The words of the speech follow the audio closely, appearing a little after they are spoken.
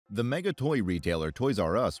The mega toy retailer Toys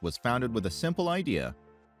R Us was founded with a simple idea: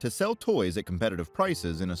 to sell toys at competitive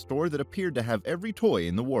prices in a store that appeared to have every toy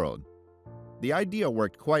in the world. The idea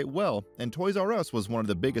worked quite well, and Toys R Us was one of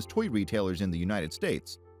the biggest toy retailers in the United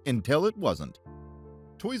States, until it wasn't.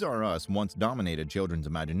 Toys R Us once dominated children's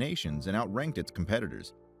imaginations and outranked its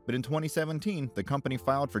competitors, but in 2017, the company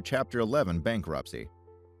filed for Chapter 11 bankruptcy.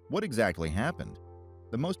 What exactly happened?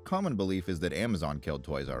 The most common belief is that Amazon killed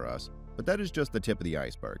Toys R Us, but that is just the tip of the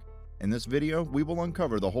iceberg. In this video, we will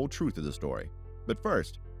uncover the whole truth of the story. But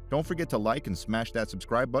first, don't forget to like and smash that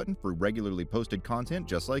subscribe button for regularly posted content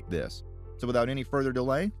just like this. So without any further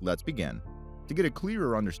delay, let's begin. To get a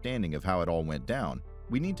clearer understanding of how it all went down,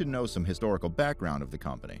 we need to know some historical background of the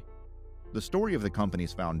company. The story of the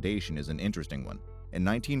company's foundation is an interesting one. In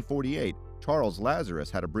 1948, Charles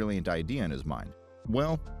Lazarus had a brilliant idea in his mind.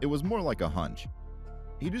 Well, it was more like a hunch.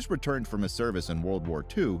 He just returned from his service in World War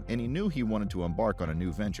II, and he knew he wanted to embark on a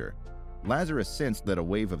new venture. Lazarus sensed that a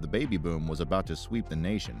wave of the baby boom was about to sweep the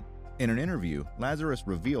nation. In an interview, Lazarus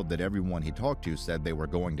revealed that everyone he talked to said they were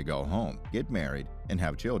going to go home, get married, and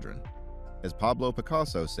have children. As Pablo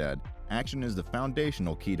Picasso said, action is the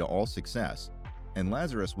foundational key to all success, and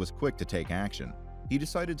Lazarus was quick to take action. He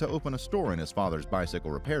decided to open a store in his father's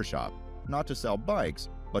bicycle repair shop, not to sell bikes,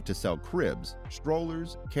 but to sell cribs,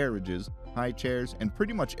 strollers, carriages, high chairs, and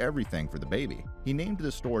pretty much everything for the baby. He named the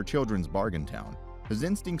store Children's Bargain Town. His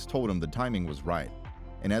instincts told him the timing was right,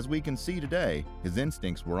 and as we can see today, his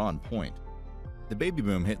instincts were on point. The baby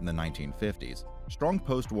boom hit in the 1950s. Strong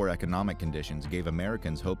post-war economic conditions gave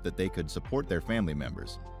Americans hope that they could support their family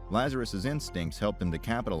members. Lazarus's instincts helped him to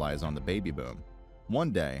capitalize on the baby boom.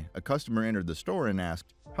 One day, a customer entered the store and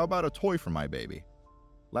asked, "How about a toy for my baby?"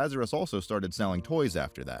 Lazarus also started selling toys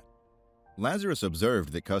after that. Lazarus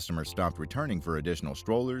observed that customers stopped returning for additional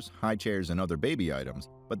strollers, high chairs, and other baby items,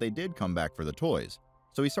 but they did come back for the toys.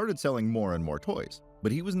 So he started selling more and more toys.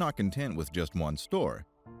 But he was not content with just one store.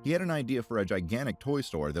 He had an idea for a gigantic toy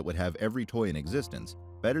store that would have every toy in existence,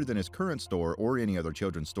 better than his current store or any other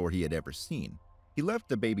children's store he had ever seen. He left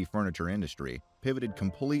the baby furniture industry, pivoted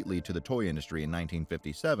completely to the toy industry in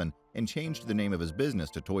 1957, and changed the name of his business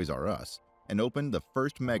to Toys R Us, and opened the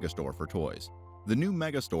first megastore for toys. The new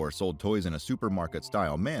megastore sold toys in a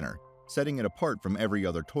supermarket-style manner, setting it apart from every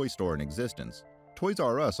other toy store in existence. Toys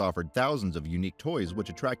R Us offered thousands of unique toys which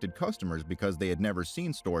attracted customers because they had never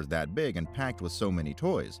seen stores that big and packed with so many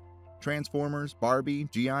toys. Transformers, Barbie,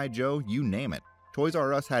 G.I. Joe, you name it. Toys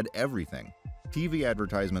R Us had everything. TV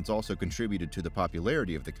advertisements also contributed to the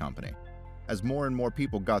popularity of the company. As more and more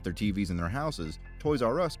people got their TVs in their houses, Toys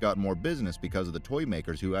R Us got more business because of the toy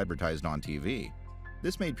makers who advertised on TV.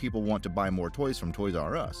 This made people want to buy more toys from Toys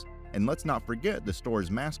R Us, and let's not forget the store's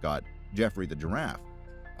mascot, Geoffrey the giraffe.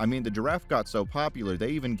 I mean, the giraffe got so popular they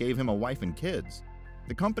even gave him a wife and kids.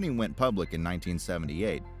 The company went public in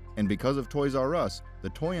 1978, and because of Toys R Us, the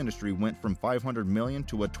toy industry went from $500 million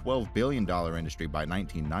to a $12 billion industry by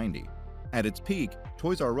 1990. At its peak,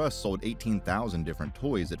 Toys R Us sold 18,000 different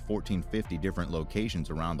toys at 1,450 different locations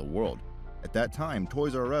around the world. At that time,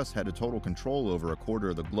 Toys R Us had a total control over a quarter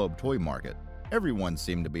of the globe toy market. Everyone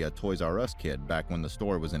seemed to be a Toys R Us kid back when the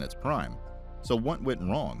store was in its prime. So what went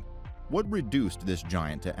wrong? What reduced this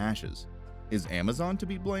giant to ashes? Is Amazon to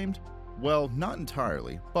be blamed? Well, not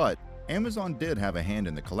entirely, but Amazon did have a hand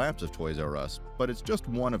in the collapse of Toys R Us, but it's just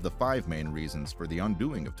one of the 5 main reasons for the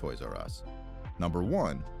undoing of Toys R Us. Number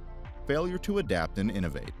 1. Failure to adapt and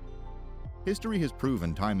innovate. History has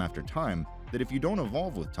proven time after time that if you don't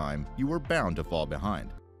evolve with time, you are bound to fall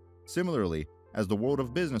behind. Similarly, as the world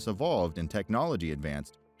of business evolved and technology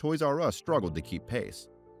advanced, Toys R Us struggled to keep pace.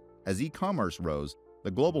 As e-commerce rose,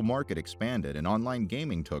 the global market expanded and online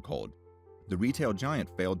gaming took hold. The retail giant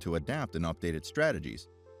failed to adapt and update its strategies.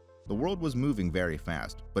 The world was moving very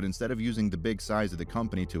fast, but instead of using the big size of the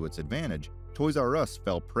company to its advantage, Toys R Us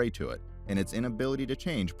fell prey to it, and its inability to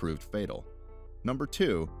change proved fatal. Number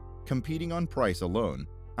 2. Competing on price alone.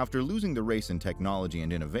 After losing the race in technology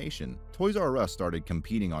and innovation, Toys R Us started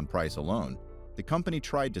competing on price alone. The company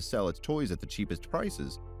tried to sell its toys at the cheapest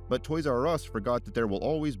prices, but Toys R Us forgot that there will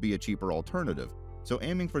always be a cheaper alternative, so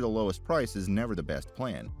aiming for the lowest price is never the best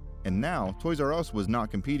plan. And now, Toys R Us was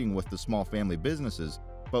not competing with the small family businesses,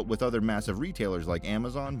 but with other massive retailers like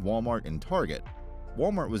Amazon, Walmart, and Target.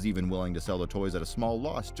 Walmart was even willing to sell the toys at a small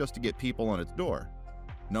loss just to get people on its door.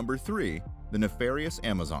 Number 3. The nefarious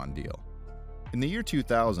Amazon deal. In the year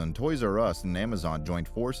 2000, Toys R Us and Amazon joined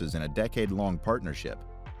forces in a decade-long partnership.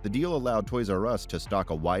 The deal allowed Toys R Us to stock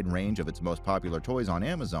a wide range of its most popular toys on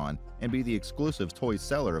Amazon and be the exclusive toy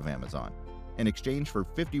seller of Amazon, in exchange for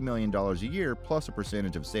 $50 million a year plus a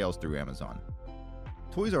percentage of sales through Amazon.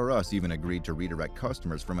 Toys R Us even agreed to redirect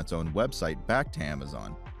customers from its own website back to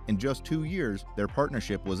Amazon. In just 2 years, their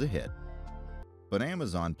partnership was a hit. But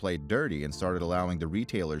Amazon played dirty and started allowing the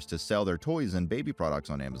retailers to sell their toys and baby products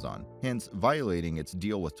on Amazon, hence violating its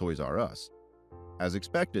deal with Toys R Us. As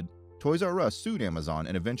expected, Toys R Us sued Amazon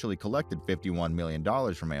and eventually collected $51 million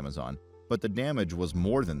from Amazon, but the damage was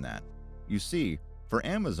more than that. You see, for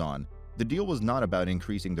Amazon, the deal was not about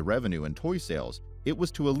increasing the revenue in toy sales, it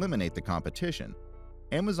was to eliminate the competition.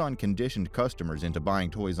 Amazon conditioned customers into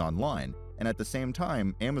buying toys online, and at the same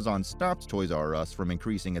time, Amazon stopped Toys R Us from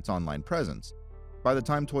increasing its online presence. By the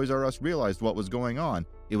time Toys R Us realized what was going on,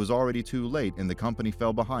 it was already too late and the company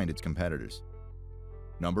fell behind its competitors.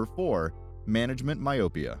 Number 4. Management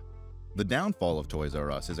myopia. The downfall of Toys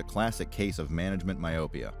R Us is a classic case of management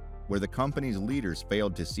myopia, where the company's leaders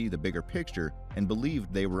failed to see the bigger picture and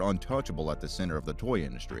believed they were untouchable at the center of the toy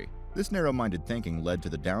industry. This narrow-minded thinking led to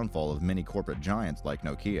the downfall of many corporate giants like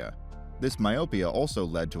Nokia. This myopia also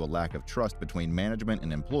led to a lack of trust between management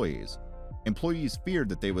and employees. Employees feared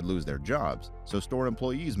that they would lose their jobs, so store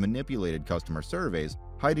employees manipulated customer surveys,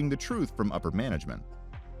 hiding the truth from upper management.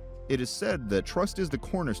 It is said that trust is the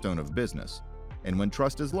cornerstone of business, and when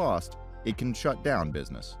trust is lost, it can shut down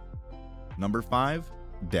business. Number 5.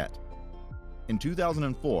 Debt. In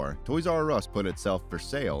 2004, Toys R Us put itself for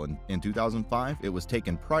sale, and in 2005, it was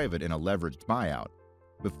taken private in a leveraged buyout.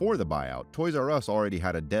 Before the buyout, Toys R Us already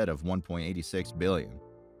had a debt of $1.86 billion.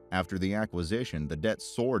 After the acquisition, the debt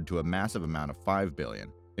soared to a massive amount of $5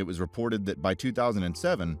 billion. It was reported that by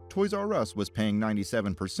 2007, Toys R Us was paying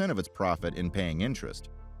 97% of its profit in paying interest.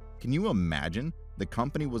 Can you imagine? The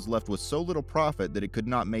company was left with so little profit that it could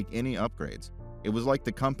not make any upgrades. It was like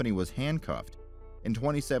the company was handcuffed. In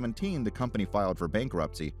 2017, the company filed for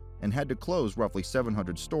bankruptcy and had to close roughly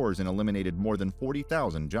 700 stores and eliminated more than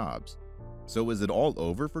 40,000 jobs. So is it all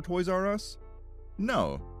over for Toys R Us?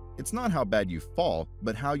 No, it's not how bad you fall,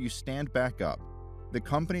 but how you stand back up. The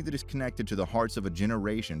company that is connected to the hearts of a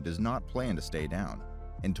generation does not plan to stay down.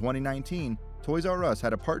 In 2019, Toys R Us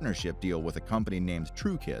had a partnership deal with a company named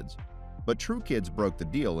True Kids, but True Kids broke the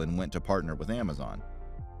deal and went to partner with Amazon.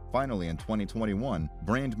 Finally, in 2021,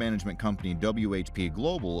 brand management company WHP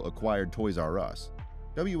Global acquired Toys R Us.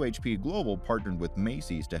 WHP Global partnered with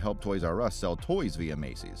Macy's to help Toys R Us sell toys via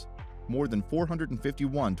Macy's. More than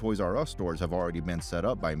 451 Toys R Us stores have already been set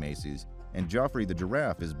up by Macy's, and Joffrey the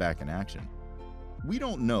Giraffe is back in action. We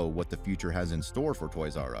don't know what the future has in store for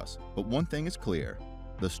Toys R Us, but one thing is clear.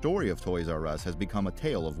 The story of Toys R Us has become a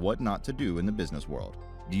tale of what not to do in the business world.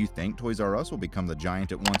 Do you think Toys R Us will become the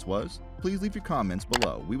giant it once was? Please leave your comments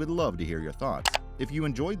below. We would love to hear your thoughts. If you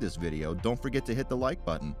enjoyed this video, don't forget to hit the like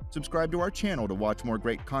button. Subscribe to our channel to watch more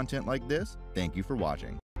great content like this. Thank you for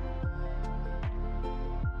watching.